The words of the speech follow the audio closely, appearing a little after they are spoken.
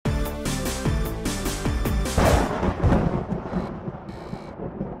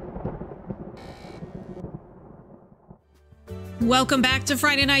Welcome back to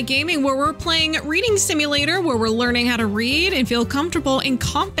Friday Night Gaming, where we're playing Reading Simulator, where we're learning how to read and feel comfortable and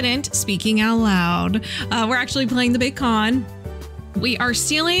confident speaking out loud. We're actually playing the big con. We are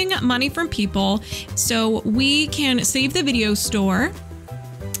stealing money from people so we can save the video store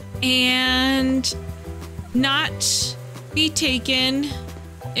and not be taken,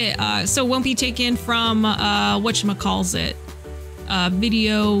 so it won't be taken from whatchamacallit,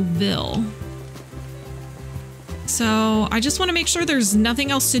 Videoville. So I just want to make sure there's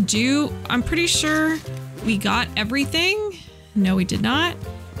nothing else to do. I'm pretty sure we got everything. No, we did not.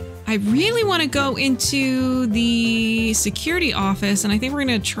 I really want to go into the security office, and I think we're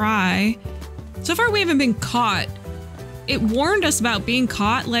going to try. So far, we haven't been caught. It warned us about being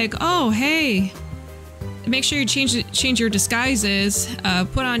caught, like, oh, hey, make sure you change your disguises,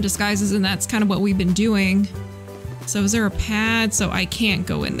 put on disguises, and that's kind of what we've been doing. So is there a pad? So I can't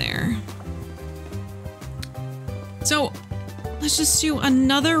go in there. So let's just do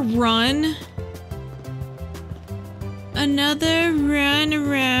another run. Another run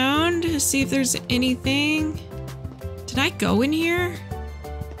around. See if there's anything. Did I go in here?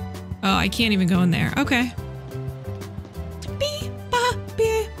 Oh, I can't even go in there. Okay.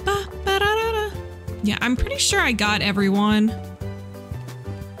 Yeah, I'm pretty sure I got everyone.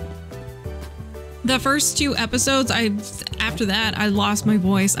 The first 2 episodes, after that, I lost my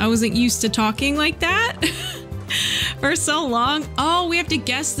voice. I wasn't used to talking like that. For so long. Oh, we have to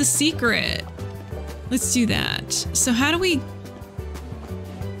guess the secret. Let's do that. So how do we...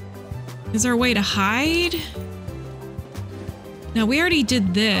 Is there a way to hide? No, we already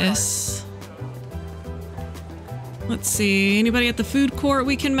did this. Let's see. Anybody at the food court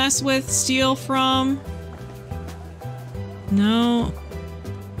we can mess with, steal from? No.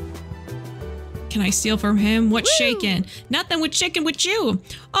 Can I steal from him? What's shaking? Nothing with shaking with you.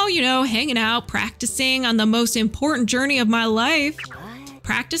 Oh, you know, hanging out, practicing on the most important journey of my life.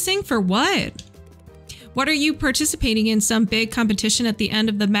 Practicing for what? What are you participating in? Some big competition at the end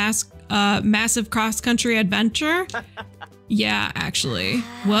of the massive cross-country adventure? Yeah, actually.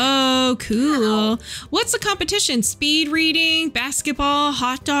 Whoa, cool. What's the competition? Speed reading, basketball,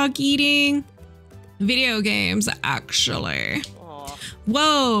 hot dog eating? Video games, actually.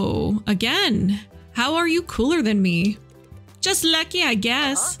 Whoa, again. How are you cooler than me? Just lucky, I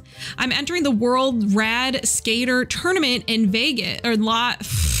guess. I'm entering the World Rad Skater Tournament in Vegas, or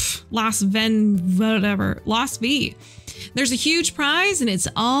Las V. There's a huge prize and it's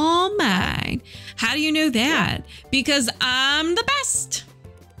all mine. How do you know that? Because I'm the best.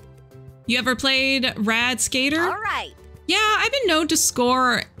 You ever played Rad Skater? All right. Yeah, I've been known to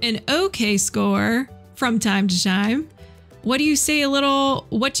score an okay score from time to time. What do you say to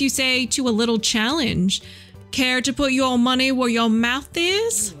a little challenge? Care to put your money where your mouth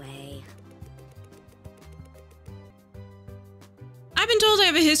is? Anyway. I've been told I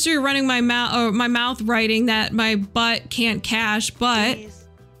have a history of running my mouth writing that my butt can't cash, but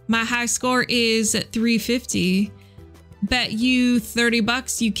my high score is at 350. Bet you 30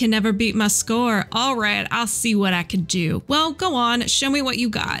 bucks you can never beat my score. All right, I'll see what I can do. Well, go on, show me what you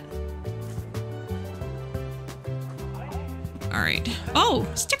got. All right. Oh,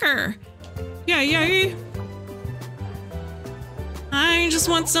 sticker. Yeah. I just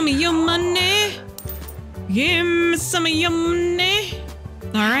want some of your money. Give me some of your money.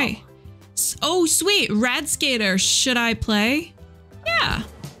 All right. Oh, sweet. Rad Skater. Should I play? Yeah.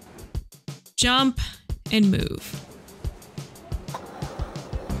 Jump and move.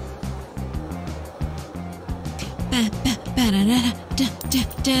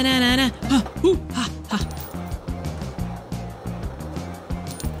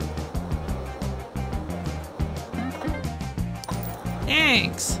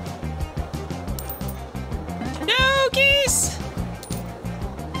 Thanks. No, geese!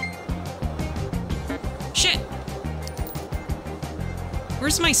 Shit.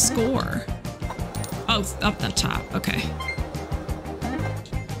 Where's my score? Oh, up the top. Okay.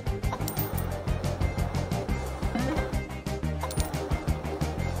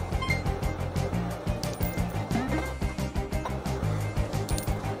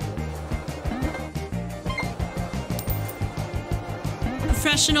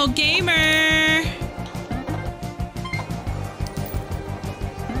 Professional gamer.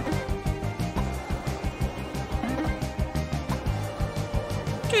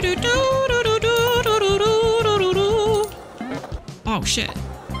 Oh shit.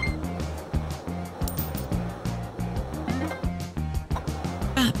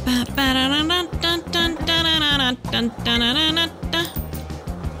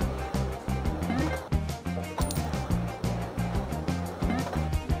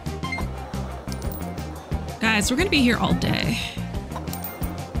 Guys, we're gonna be here all day.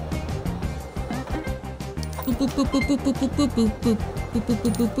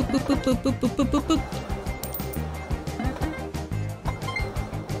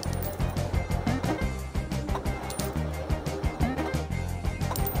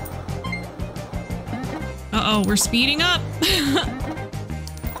 Uh-oh, we're speeding up.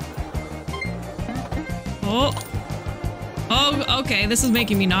 Oh. Oh, okay, this is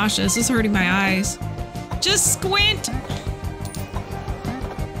making me nauseous. This is hurting my eyes. Just squint.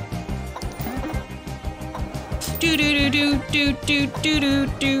 Do do do do do do do do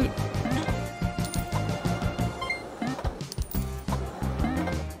do.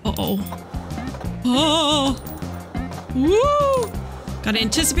 Uh-oh. Oh. Woo! Gotta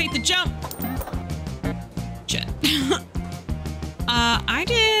anticipate the jump. Shit. I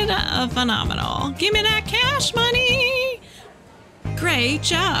did phenomenal. Give me that cash money. Great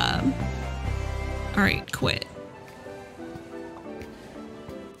job. All right, quit.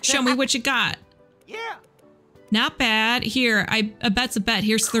 Show me what you got. Yeah. Not bad. Here, a bet's a bet.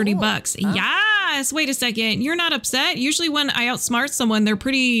 Here's 30 bucks. Yes. Wait a second. You're not upset? Usually when I outsmart someone, they're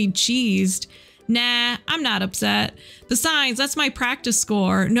pretty cheesed. Nah, I'm not upset. Besides, that's my practice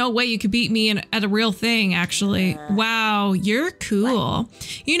score. No way you could beat me at a real thing, actually. Wow, you're cool.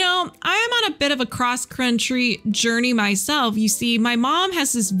 You know, I am on a bit of a cross-country journey myself. You see, my mom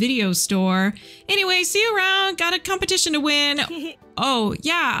has this video store. Anyway, see you around. Got a competition to win. Oh,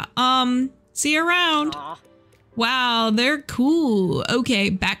 yeah. See you around. Wow, they're cool. Okay,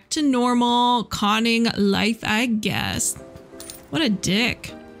 back to normal conning life, I guess. What a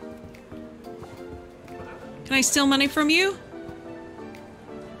dick. Can I steal money from you?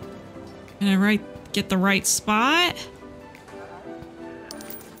 Can I get the right spot?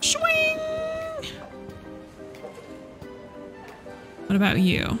 Swing! What about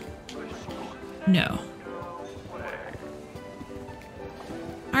you? No.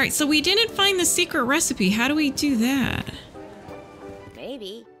 All right, so we didn't find the secret recipe. How do we do that?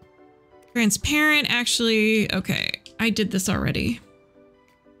 Maybe. Transparent, actually, okay. I did this already.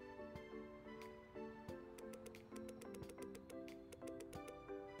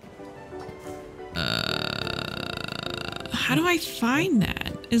 How do I find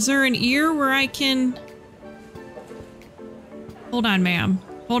that? Is there an ear where I can... Hold on, ma'am.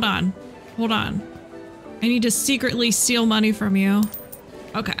 Hold on. Hold on. I need to secretly steal money from you.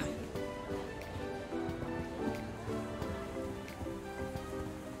 Okay.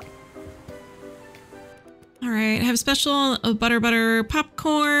 All right. I have special butter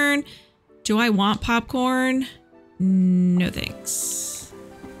popcorn. Do I want popcorn? No thanks.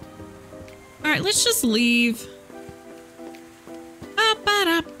 All right, let's just leave.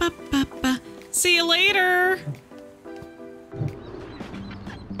 See you later.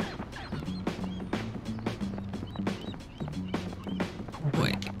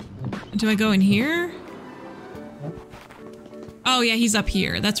 Wait, do I go in here? Oh yeah, he's up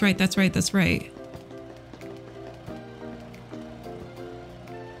here. That's right, that's right, that's right.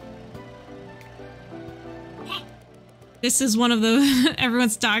 This is one of the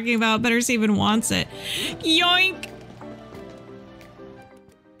everyone's talking about. Better see even wants it. Yoink!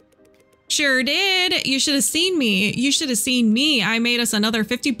 Sure did. You should have seen me. You should have seen me. I made us another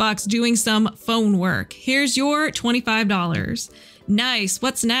 50 bucks doing some phone work. Here's your $25. Nice.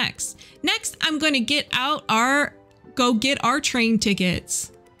 What's next? Next, I'm going to go get our train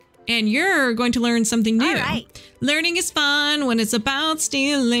tickets. And you're going to learn something new. All right. Learning is fun when it's about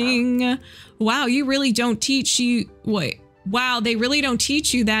stealing. Wow, you really don't teach you... Wait. Wow, they really don't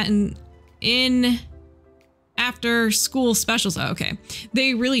teach you that in after school specials. Oh, okay.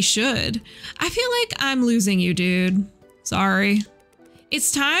 They really should. I feel like I'm losing you, dude. Sorry.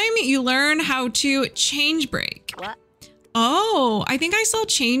 It's time you learn how to change break. What? Oh, I think I saw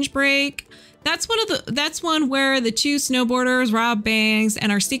change break. That's one where the two snowboarders rob banks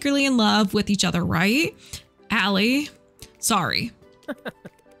and are secretly in love with each other, right? Allie, sorry.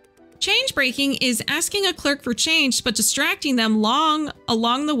 Change breaking is asking a clerk for change, but distracting them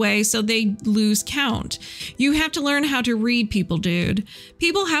along the way so they lose count. You have to learn how to read people, dude.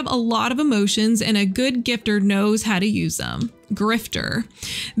 People have a lot of emotions and a good gifter knows how to use them. Grifter.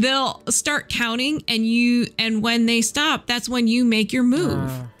 They'll start counting and when they stop, that's when you make your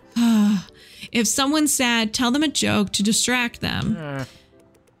move. If someone's sad, tell them a joke to distract them.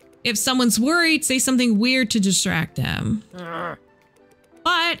 If someone's worried, say something weird to distract them.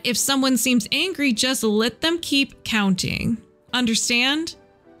 But if someone seems angry, just let them keep counting. Understand?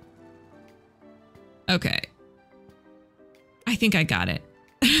 Okay. I think I got it.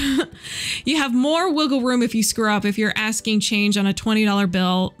 You have more wiggle room if you screw up if you're asking change on a $20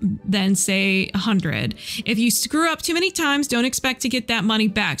 bill than say 100. If you screw up too many times, don't expect to get that money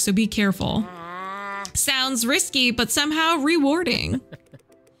back, so be careful. Sounds risky, but somehow rewarding.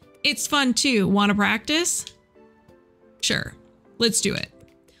 It's fun too. Want to practice? Sure. Let's do it.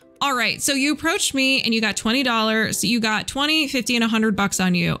 All right. So you approached me and you got $20. So you got 20, 50, and $100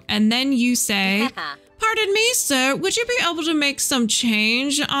 on you. And then you say, pardon me, sir, would you be able to make some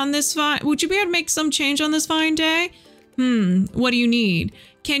change on this fine? Would you be able to make some change on this fine day? What do you need?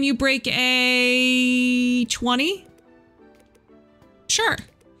 Can you break a 20? Sure.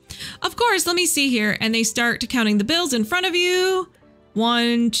 Of course, let me see here. And they start counting the bills in front of you.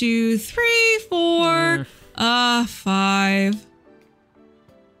 1, 2, 3, 4, 5.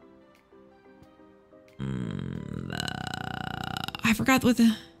 I forgot what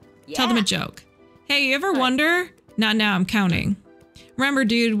the... Yeah. Tell them a joke. Hey, you ever wonder? Not now, I'm counting. Remember,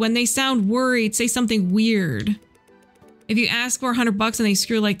 dude, when they sound worried, say something weird. If you ask for $100 and they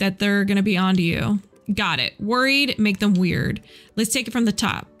screw like that, they're gonna be onto you. Got it. Worried, make them weird. Let's take it from the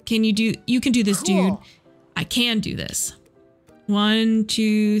top. Can you do... You can do this, dude. I can do this. 1,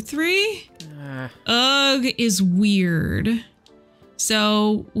 2, 3. Ugh is weird.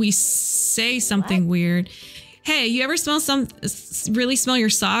 So we say something weird. Hey, you ever really smell your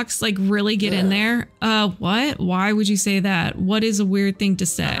socks? Like really get in there? What? Why would you say that? What is a weird thing to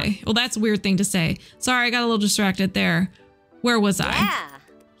say? Well, that's a weird thing to say. Sorry, I got a little distracted there. Where was I?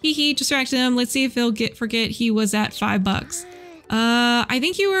 Hee, distracted him. Let's see if he'll forget he was at $5. I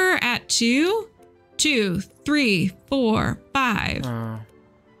think you were at 2. 2, 3, 4, 5.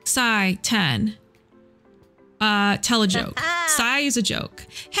 Sigh, 10. Tell a joke. Sigh is a joke.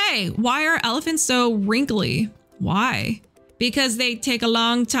 Hey, why are elephants so wrinkly? Why? Because they take a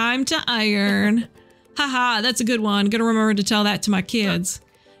long time to iron. Haha, that's a good one. Gonna remember to tell that to my kids.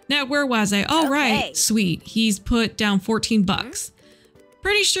 Now, where was I? Oh, right. Sweet. He's put down $14.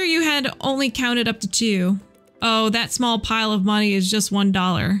 Pretty sure you had only counted up to 2. Oh, that small pile of money is just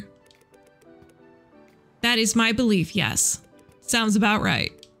 $1. That is my belief, yes. Sounds about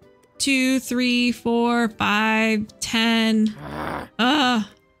right. 2, 3, 4, 5, 10,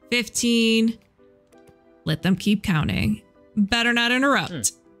 15. Let them keep counting. Better not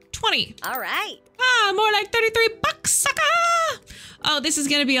interrupt. 20. All right. More like $33, sucker! Oh, this is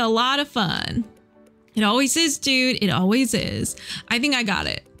gonna be a lot of fun. It always is, dude. It always is. I think I got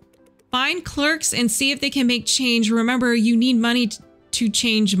it. Find clerks and see if they can make change. Remember, you need money to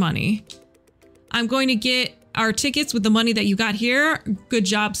change money. I'm going to get our tickets with the money that you got here. Good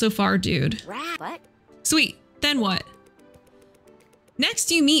job so far, dude. What? Sweet. Then what?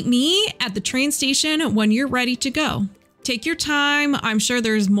 Next, you meet me at the train station when you're ready to go. Take your time. I'm sure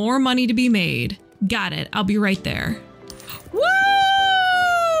there's more money to be made. Got it. I'll be right there. Woo!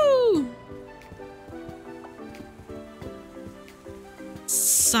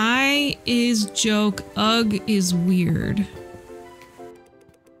 Sigh is joke. Ugh is weird.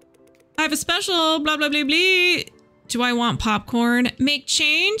 I have a special, blah, blah, blah, blah. Do I want popcorn? Make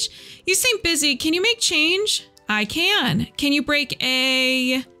change? You seem busy. Can you make change? I can. Can you break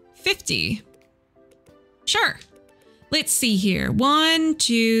a 50? Sure. Let's see here. 1,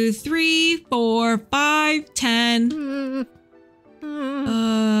 2, 3, 4, 5, 10.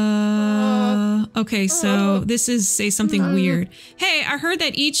 Okay, so this is say something weird. Hey, I heard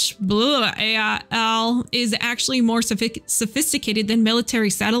that each AL is actually more sophisticated than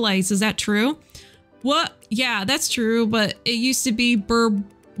military satellites. Is that true? What? Yeah, that's true, but it used to be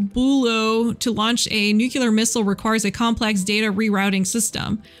Burbulo. To launch a nuclear missile requires a complex data rerouting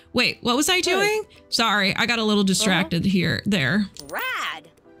system. Wait, what was I doing? Sorry, I got a little distracted there. Rad.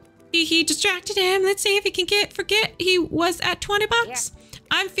 He distracted him. Let's see if he can forget he was at $20. Yeah.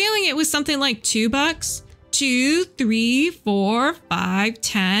 I'm feeling it was something like $2. 2, 3, 4, 5,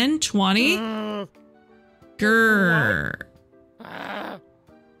 10, 20. Grrr.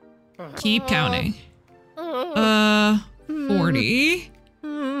 Keep counting. 40.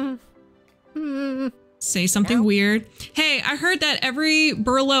 Say something weird. Hey, I heard that every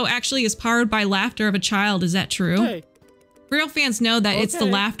burlo actually is powered by laughter of a child. Is that true? Hey. Real fans know that it's the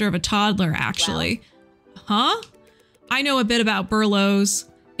laughter of a toddler, actually. Well. Huh? I know a bit about burlos.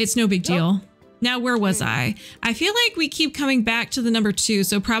 It's no big deal. Now, where was I? I feel like we keep coming back to the number 2,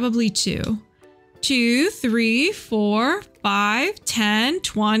 so probably 2. 2, 3, 4, 5, 10,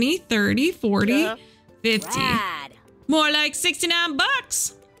 20, 30, 40, 50. Rad. More like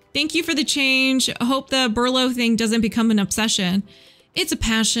 $69. Thank you for the change. I hope the burlo thing doesn't become an obsession. It's a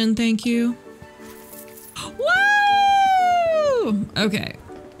passion, thank you. Woo! Okay.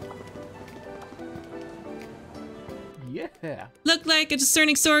 Yeah. Look like a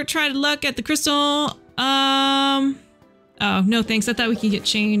discerning sort. Try to luck at the crystal. Oh, no thanks. I thought we could get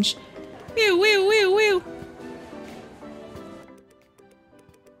change. Whew, whew, whew, whew.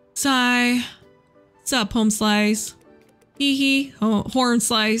 Sigh. What's up, home slice? Hee hee, horn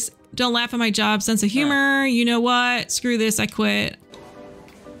slice. Don't laugh at my job, sense of humor. You know what? Screw this, I quit.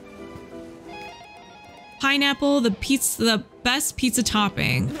 Pineapple, the best pizza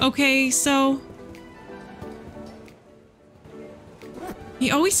topping. Okay, so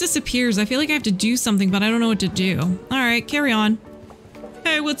he always disappears. I feel like I have to do something, but I don't know what to do. All right, carry on.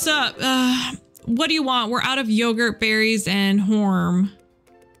 Hey, what's up? What do you want? We're out of yogurt, berries, and horm.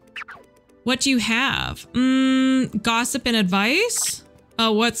 What do you have? Gossip and advice?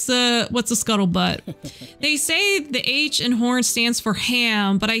 Oh, what's the scuttlebutt? They say the H in horn stands for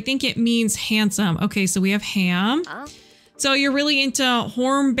ham, but I think it means handsome. Okay, so we have ham. So you're really into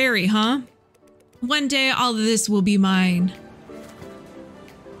hornberry, huh? One day all of this will be mine.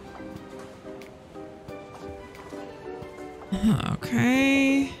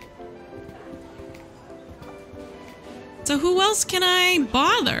 Okay. So who else can I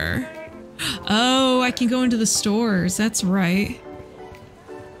bother? Oh, I can go into the stores. That's right.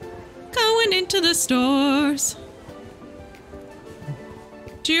 Going into the stores.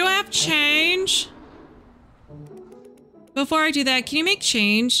 Do you have change? Before I do that, can you make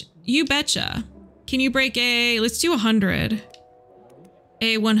change? You betcha. Can you break let's do 100.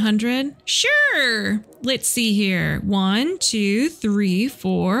 A 100? Sure. Let's see here. 1, 2, 3,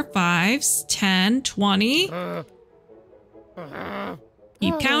 4, 5, 10, 20.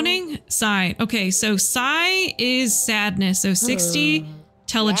 Keep counting. Sigh. Okay, so sigh is sadness. So 60.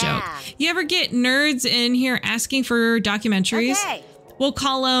 Tell a joke. You ever get nerds in here asking for documentaries? Okay. We'll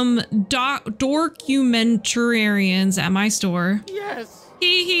call them dorkumentarians at my store. Yes.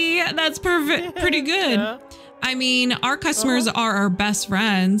 Hee hee. That's perfect. Pretty good. Yeah. I mean, our customers are our best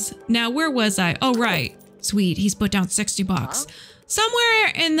friends. Now, where was I? Oh, right. Sweet. He's put down 60 bucks.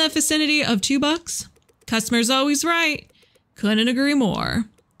 Somewhere in the vicinity of $2. Customer's always right. Couldn't agree more.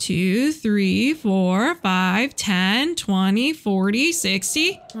 2, 3, 4, 5, 10, 20, 40,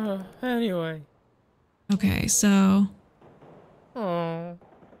 60. Anyway. Okay, so Oh.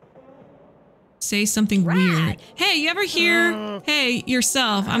 say something weird. Hey, you ever hear? Hey,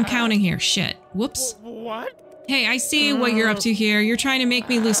 yourself. I'm counting here. Shit. Whoops. What? Hey, I see what you're up to here. You're trying to make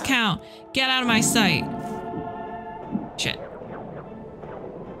me lose count. Get out of my sight. Shit.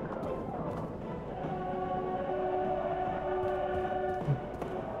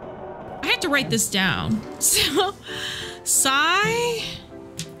 I have to write this down. So, sigh.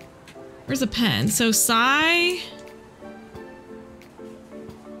 Where's a pen? So, sigh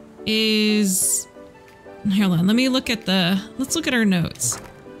is. Hold on. Let me look at let's look at our notes.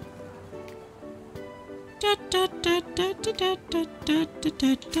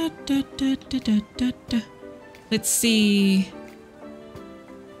 Let's see.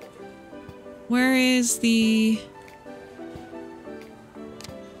 Where is the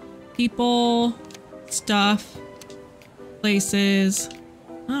people, stuff, places?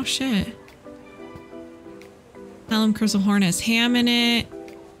 Oh shit. Hallam Crystal Horn has ham in it.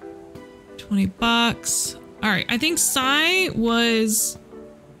 20 bucks. All right, I think sigh was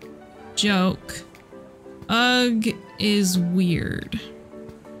joke. Ugh is weird.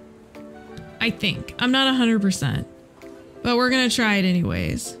 I think. I'm not 100%. But we're gonna try it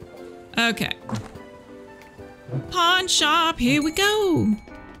anyways. Okay. Pawn shop, here we go.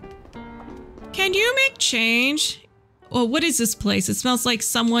 Can you make change? Well, what is this place? It smells like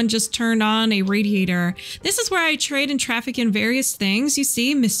someone just turned on a radiator. This is where I trade and traffic in various things, you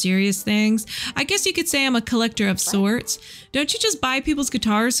see, mysterious things. I guess you could say I'm a collector of sorts. Don't you just buy people's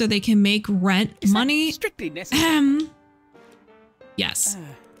guitars so they can make rent money? Strictly necessary. Yes.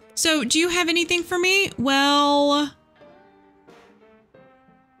 So, do you have anything for me? Well,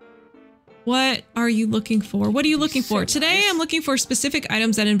 what are you looking for? What are you looking for? Today, I'm looking for specific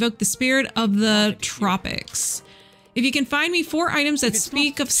items that invoke the spirit of the tropics. If you can find me 4 items that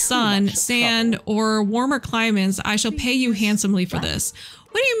speak of sun, sand, or warmer climates, I shall pay you handsomely for this.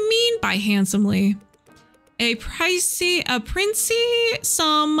 What do you mean by handsomely? A princey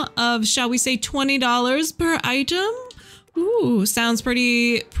sum of, shall we say, $20 per item? Ooh, sounds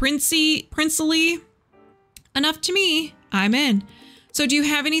pretty princely enough to me. I'm in. So do you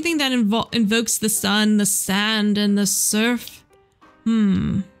have anything that invokes the sun, the sand, and the surf?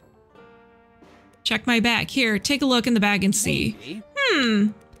 Check my bag. Here, take a look in the bag and see.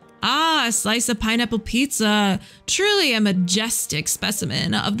 Ah, a slice of pineapple pizza. Truly a majestic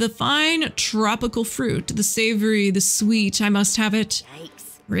specimen of the fine tropical fruit. The savory, the sweet. I must have it.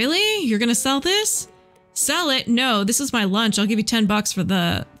 Yikes. Really? You're gonna sell this? Sell it? No, this is my lunch. I'll give you 10 bucks for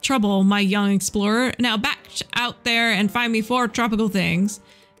the trouble, my young explorer. Now back out there and find me 4 tropical things.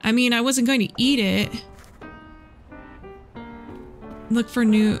 I mean, I wasn't going to eat it. Look for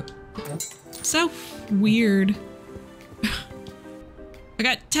new... So weird. I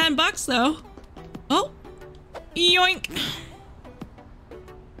got 10 bucks though. Oh, yoink.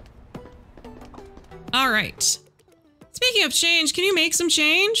 All right. Speaking of change, can you make some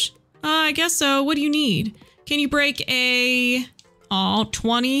change? I guess so. What do you need? Can you break a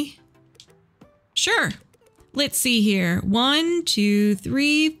 20? Sure. Let's see here. 1, 2,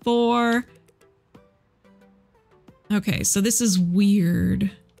 3, 4. Okay, so this is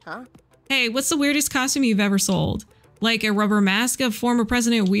weird. Huh? Hey, what's the weirdest costume you've ever sold? Like a rubber mask of former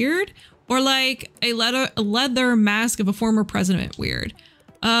President Weird? Or like a leather mask of a former president Weird?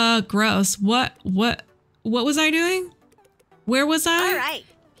 Gross. What was I doing? Where was I? All right.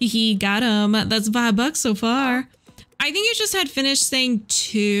 Hee, got him. That's $5 so far. I think you just had finished saying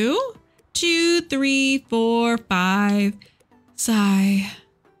 2. 2, 3, 4, 5. Sigh.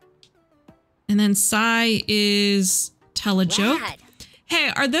 And then sigh is tell a joke. Rad.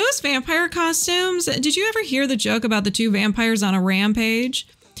 Hey, are those vampire costumes? Did you ever hear the joke about the 2 vampires on a rampage?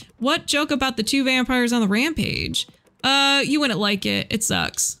 What joke about the 2 vampires on the rampage? You wouldn't like it. It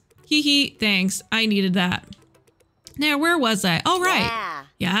sucks. Hee hee, thanks. I needed that. Now, where was I? Oh, right. Yeah.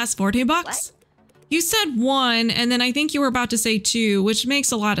 Yes, 14 bucks. What? You said 1, and then I think you were about to say 2, which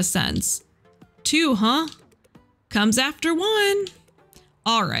makes a lot of sense. 2, huh? Comes after 1.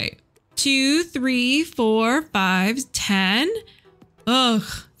 All right. 2, 3, 4, 5, 10. Ugh,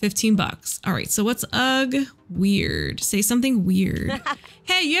 15 bucks. All right, so what's weird? Say something weird.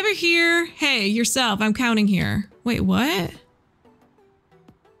 Hey, you ever hear? Hey, yourself, I'm counting here. Wait, what?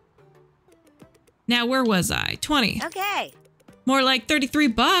 Now, where was I? 20. Okay. More like 33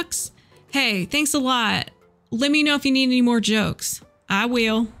 bucks. Hey, thanks a lot. Let me know if you need any more jokes. I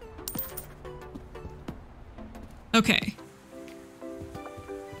will. Okay.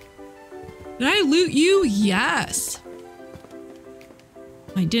 Did I loot you? Yes.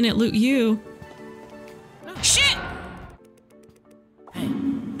 I didn't loot you. Shit!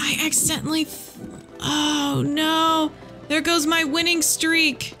 I accidentally... Oh, no. There goes my winning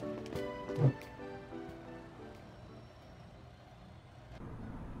streak.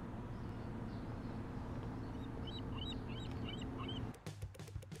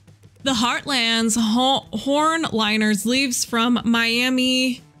 The Heartland's Hornliners leaves from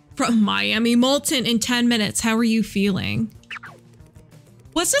Miami Mallton in 10 minutes. How are you feeling?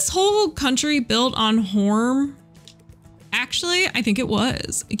 Was this whole country built on horn? Actually, I think it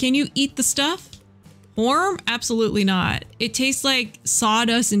was. Can you eat the stuff? Horn? Absolutely not. It tastes like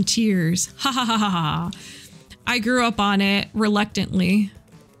sawdust and tears. Ha ha ha ha ha. I grew up on it reluctantly.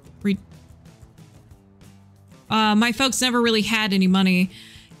 My folks never really had any money.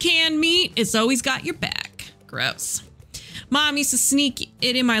 Canned meat, it's always got your back. Gross. Mom used to sneak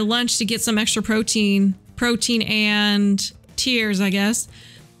it in my lunch to get some extra protein and tears, I guess.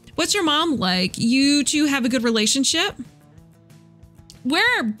 What's your mom like? You two have a good relationship?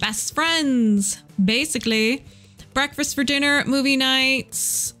 We're best friends, basically. Breakfast for dinner, movie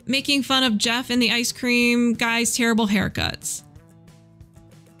nights, making fun of Jeff and the ice cream guy's terrible haircuts.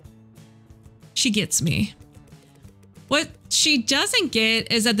 She gets me. What she doesn't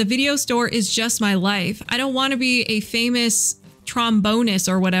get is that the video store is just my life. I don't want to be a famous trombonist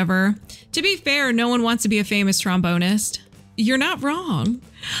or whatever. To be fair, no one wants to be a famous trombonist. You're not wrong.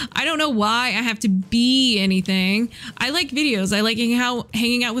 I don't know why I have to be anything. I like videos. I like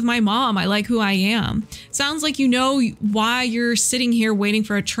hanging out with my mom. I like who I am. Sounds like you know why you're sitting here waiting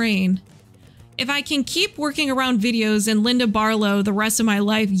for a train. If I can keep working around videos and Linda Barlow the rest of my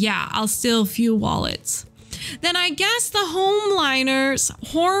life, yeah, I'll steal a few wallets. Then I guess the Hornliners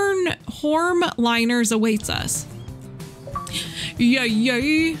awaits us. Yay,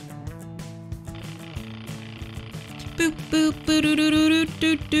 yay. Boop, boop, boo, doo, doo, doo,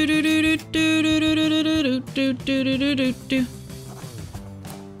 doo, doo, doo, doo, doo, doo, doo.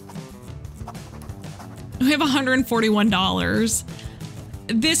 We have $141.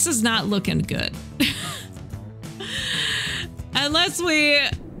 This is not looking good. Unless we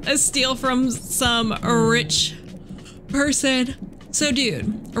steal from some rich person. So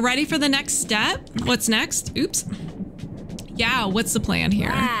dude, ready for the next step? What's next? Oops. Yeah, what's the plan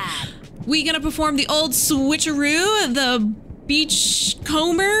here? We gonna perform the old switcheroo, the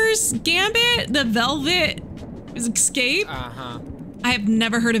beachcombers gambit, the velvet escape? I have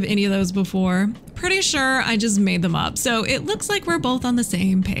never heard of any of those before. Pretty sure I just made them up. So it looks like we're both on the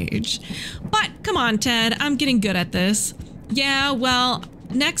same page. But come on, Ted, I'm getting good at this. Yeah, well,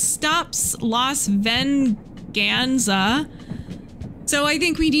 next stop's Las Venganza. So I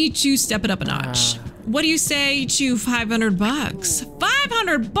think we need to step it up a notch. What do you say to 500 bucks?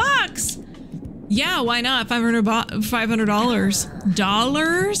 500 bucks? Yeah, why not? $500.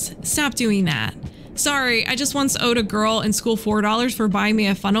 Dollars? Stop doing that. Sorry, I just once owed a girl in school $4 for buying me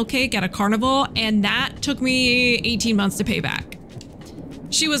a funnel cake at a carnival, and that took me 18 months to pay back.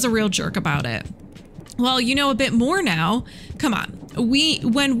 She was a real jerk about it. Well, you know a bit more now. Come on.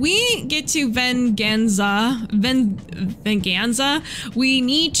 When we get to Venganza, we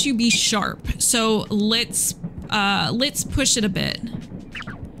need to be sharp. So let's push it a bit.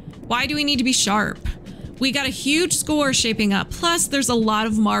 Why do we need to be sharp? We got a huge score shaping up. Plus, there's a lot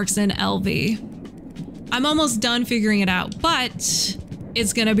of marks in LV. I'm almost done figuring it out, but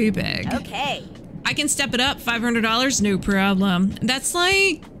it's gonna be big. Okay. I can step it up. $500, no problem. That's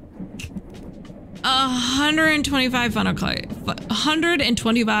like 125 funnel cakes.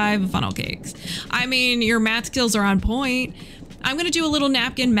 125 funnel cakes. I mean, your math skills are on point. I'm gonna do a little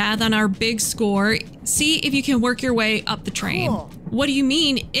napkin math on our big score. See if you can work your way up the train. Cool. What do you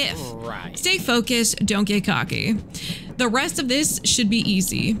mean if? Right. Stay focused, don't get cocky. The rest of this should be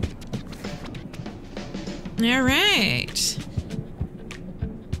easy. All right.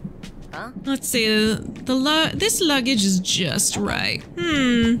 Huh? Let's see. This luggage is just right.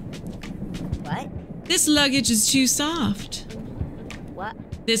 What? This luggage is too soft. What?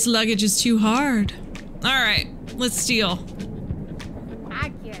 This luggage is too hard. All right, let's steal. I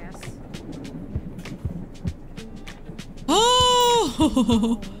guess.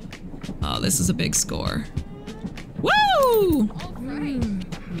 Oh! Oh, this is a big score. Woo! All right.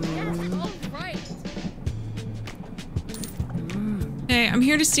 Yes, all right. Hey, I'm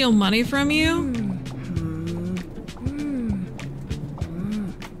here to steal money from you.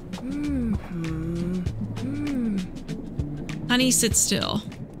 Honey, sit still.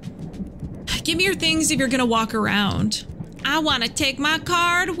 Give me your things if you're gonna walk around. I wanna take my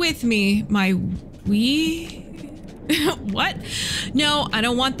card with me. My Wii? What? No, I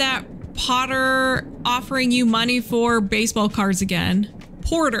don't want that Potter offering you money for baseball cards again.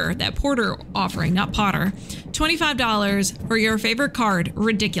 Porter, that Porter offering, not Potter. $25 for your favorite card.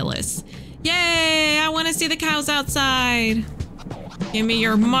 Ridiculous. Yay, I wanna see the cows outside. Give me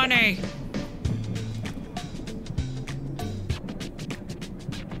your money.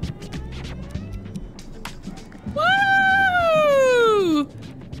 Woo!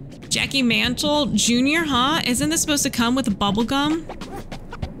 Jackie Mantle Jr., huh? Isn't this supposed to come with a bubble gum?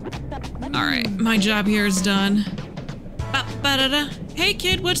 All right, my job here is done. Ba-ba-da-da. Hey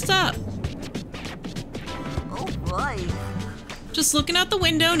kid, what's up? Oh boy. Just looking out the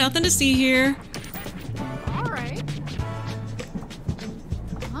window, nothing to see here. All right.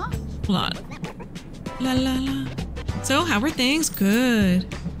 Huh? Hold on. La la la. So, how are things? Good.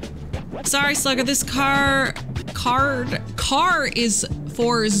 Sorry, Slugger, this car is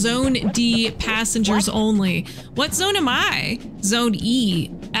for Zone D passengers only. What zone am I? Zone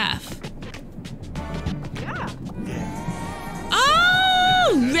E, F. Yeah.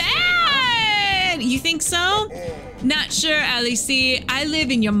 Oh, rad! You think so? Not sure, Alice. I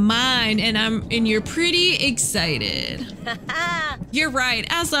live in your mind and you're pretty excited. You're right,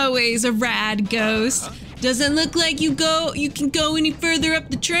 as always, a rad ghost. Doesn't look like you can go any further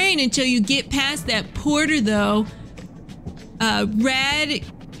up the train until you get past that porter though. Rad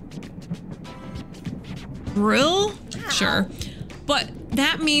grill? Sure. But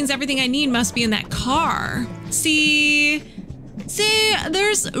that means everything I need must be in that car. See,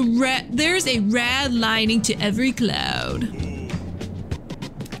 there's a rad lining to every cloud.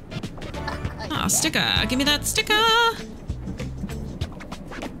 Oh, sticker. Give me that sticker.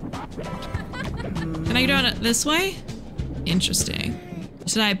 Can I do it this way? Interesting.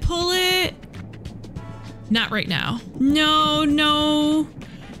 Should I pull it? Not right now. No, no.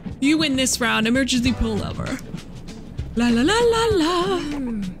 You win this round. Emergency pull lever. La la la la la.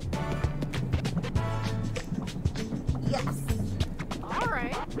 Yes. All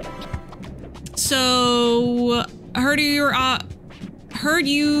right. So, heard you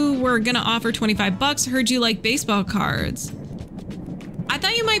were gonna offer $25. Heard you like baseball cards. I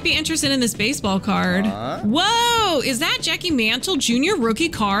thought you might be interested in this baseball card. Whoa, is that Jackie Mantle Jr. rookie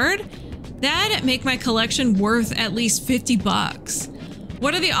card? That'd make my collection worth at least $50.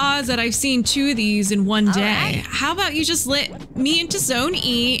 What are the odds that I've seen two of these in one day? right. How about you just let me into Zone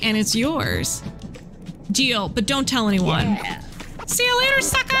E and it's yours? Deal, but don't tell anyone. Yeah. See you later,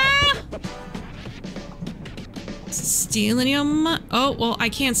 sucker! Stealing your money. Oh, well, I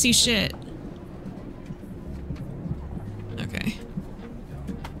can't see shit. Okay.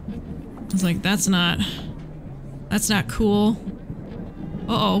 I was like, that's not cool.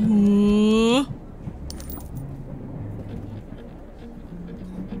 Uh-oh.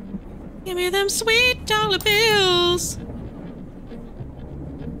 Give me them sweet dollar bills.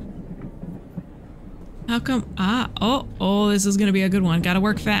 How come? Oh, this is gonna be a good one. Gotta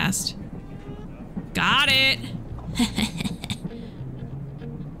work fast. Got it.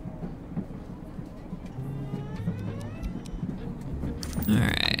 All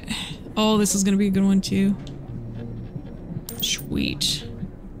right. Oh, this is gonna be a good one too. Sweet.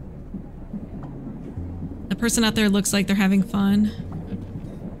 The person out there looks like they're having fun.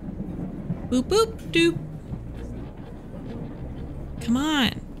 Boop, boop, doop. Come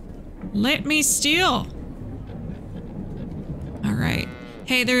on. Let me steal. All right.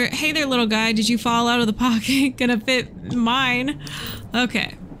 Hey there, little guy. Did you fall out of the pocket? Gonna fit mine.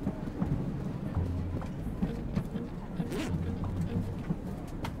 Okay.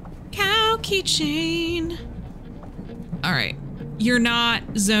 Cow keychain. All right. You're not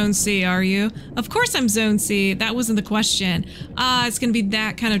Zone C, are you? Of course I'm Zone C. That wasn't the question. It's gonna be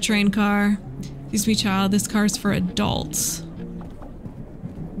that kind of train car. Excuse me, child. This car's for adults.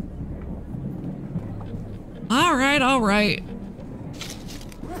 All right, all right.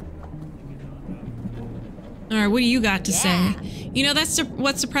 All right, what do you got to say? You know, that's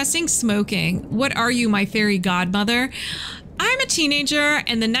what's depressing? Smoking. What are you, my fairy godmother? I'm a teenager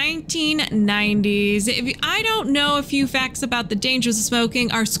in the 1990s. I don't know a few facts about the dangers of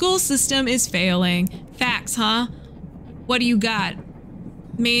smoking. Our school system is failing. Facts, huh? What do you got?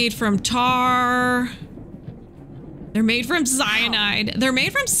 Made from tar. They're made from cyanide. They're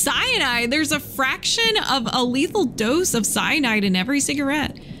made from cyanide. There's a fraction of a lethal dose of cyanide in every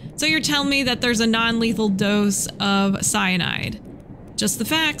cigarette. So you're telling me that there's a non-lethal dose of cyanide. Just the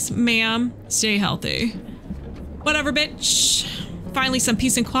facts, ma'am. Stay healthy. Whatever, bitch. Finally, some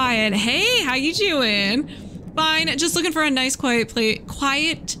peace and quiet. Hey, how you doing? Fine, just looking for a nice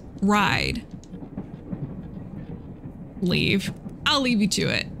quiet ride. Leave. I'll leave you to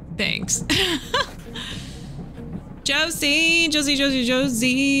it. Thanks. Josie.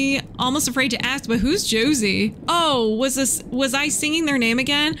 Almost afraid to ask, but who's Josie? Oh, was I singing their name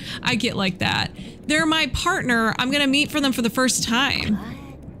again? I get like that. They're my partner. I'm gonna meet for them for the first time.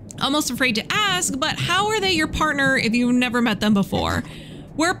 Almost afraid to ask, but how are they your partner if you've never met them before?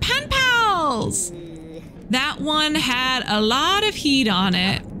 We're pen pals! That one had a lot of heat on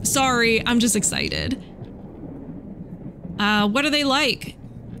it. Sorry, I'm just excited. What are they like?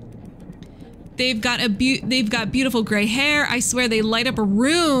 They've got beautiful gray hair. I swear they light up a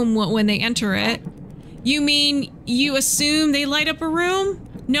room when they enter it. You mean you assume they light up a room?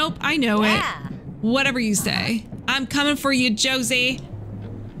 Nope, I know it. Whatever you say. I'm coming for you, Josie.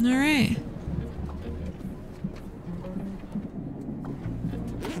 All right.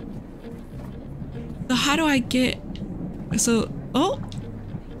 So how do I get... Oh.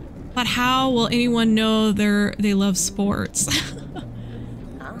 But how will anyone know they love sports?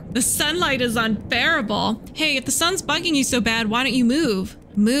 The sunlight is unbearable. Hey, if the sun's bugging you so bad, why don't you move?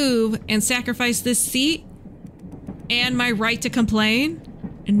 Move and sacrifice this seat and my right to complain?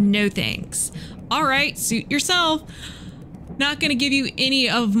 No thanks. All right, suit yourself. Not gonna give you any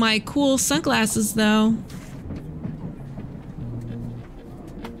of my cool sunglasses though.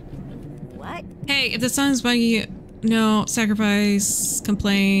 What? Hey, if the sun's bugging you, no, sacrifice,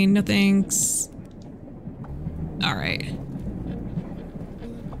 complain, no thanks. All right.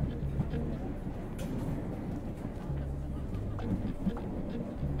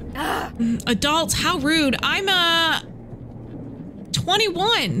 Adults, how rude. I'm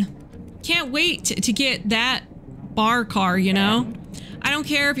 21. Can't wait to get that bar car, you know? I don't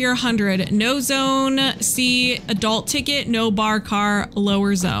care if you're 100. No zone C adult ticket, no bar car,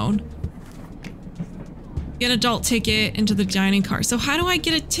 lower zone. Get adult ticket into the dining car. So how do I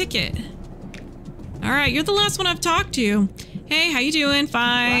get a ticket? All right, you're the last one I've talked to. Hey, how you doing?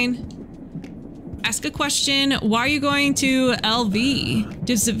 Fine. Ask a question. Why are you going to LV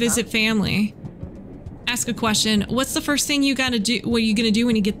to visit family? Ask a question. What's the first thing you gotta do? What are you gonna do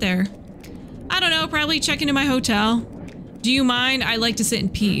when you get there? I don't know, probably check into my hotel. Do you mind? I like to sit in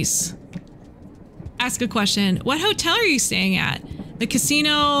peace. Ask a question. What hotel are you staying at? The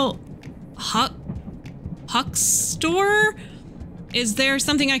Casino Huck store? Is there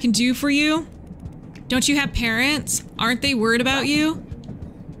something I can do for you? Don't you have parents? Aren't they worried about you?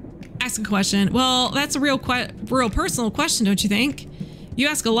 Ask a question. Well, that's a real personal question, don't you think? You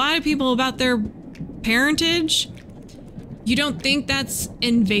ask a lot of people about their parentage. You don't think that's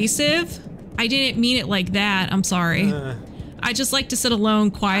invasive? I didn't mean it like that. I'm sorry. I just like to sit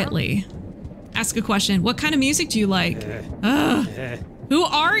alone quietly. Ask a question. What kind of music do you like? Who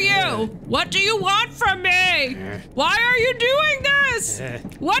are you? What do you want from me? Why are you doing this?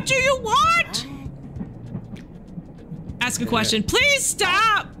 What do you want? Ask a question. Please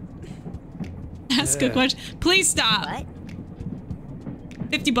stop. Ask a question. Please stop. What?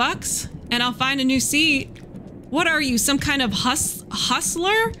 50 bucks? and I'll find a new seat. What are you, some kind of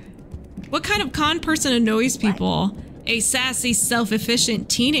hustler? What kind of con person annoys people? A sassy, self-efficient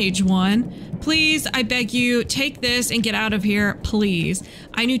teenage one. Please, I beg you, take this and get out of here, please.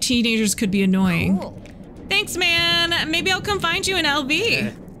 I knew teenagers could be annoying. Cool. Thanks, man. Maybe I'll come find you in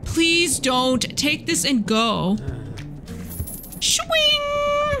LV. Please don't. Take this and go. Swing!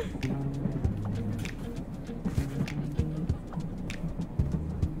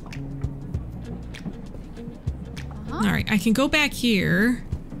 All right, I can go back here.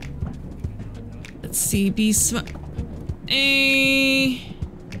 Let's see,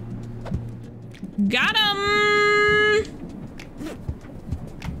 got him!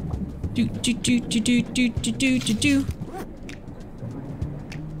 Do.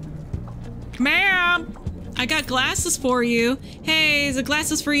 Ma'am, I got glasses for you. Hey, the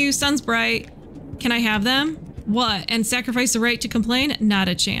glasses for you, sun's bright. Can I have them? What, and sacrifice the right to complain? Not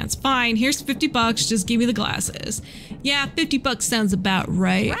a chance. Fine, here's $50, just give me the glasses. Yeah, $50 sounds about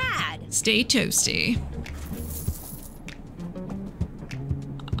right. Rad. Stay toasty.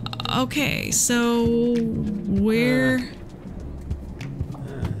 Okay, so where?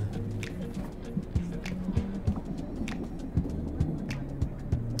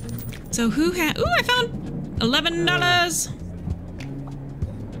 So who had? Ooh, I found $11.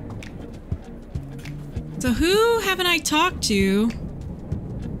 So who haven't I talked to?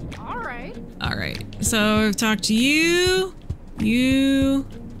 All right. All right. So I've talked to you. You.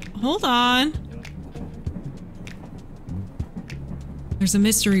 Hold on. There's a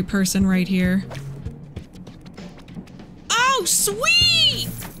mystery person right here. Oh, sweet!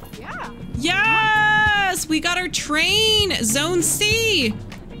 Yeah. Yes! We got our train! Zone C!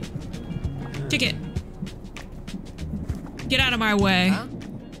 Ticket. Get out of my way.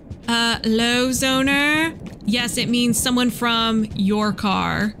 Low zoner? Yes, it means someone from your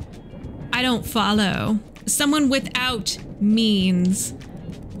car. I don't follow. Someone without means.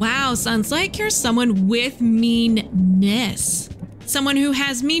 Wow, sounds like you're someone with meanness. Someone who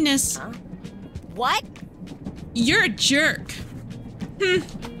has meanness. What? You're a jerk.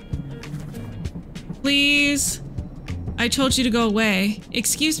 Please. I told you to go away.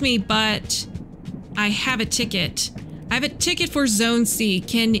 Excuse me, but I have a ticket. I have a ticket for Zone C.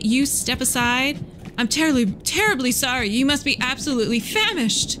 Can you step aside? I'm terribly sorry. You must be absolutely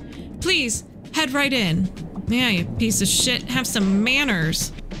famished. Please, head right in. Yeah, you piece of shit. Have some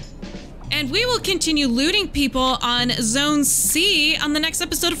manners. And we will continue looting people on Zone C on the next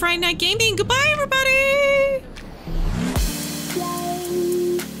episode of Friday Night Gaming. Goodbye, everybody!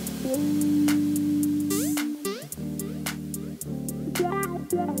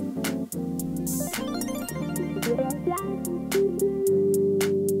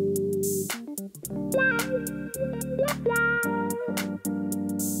 Bye.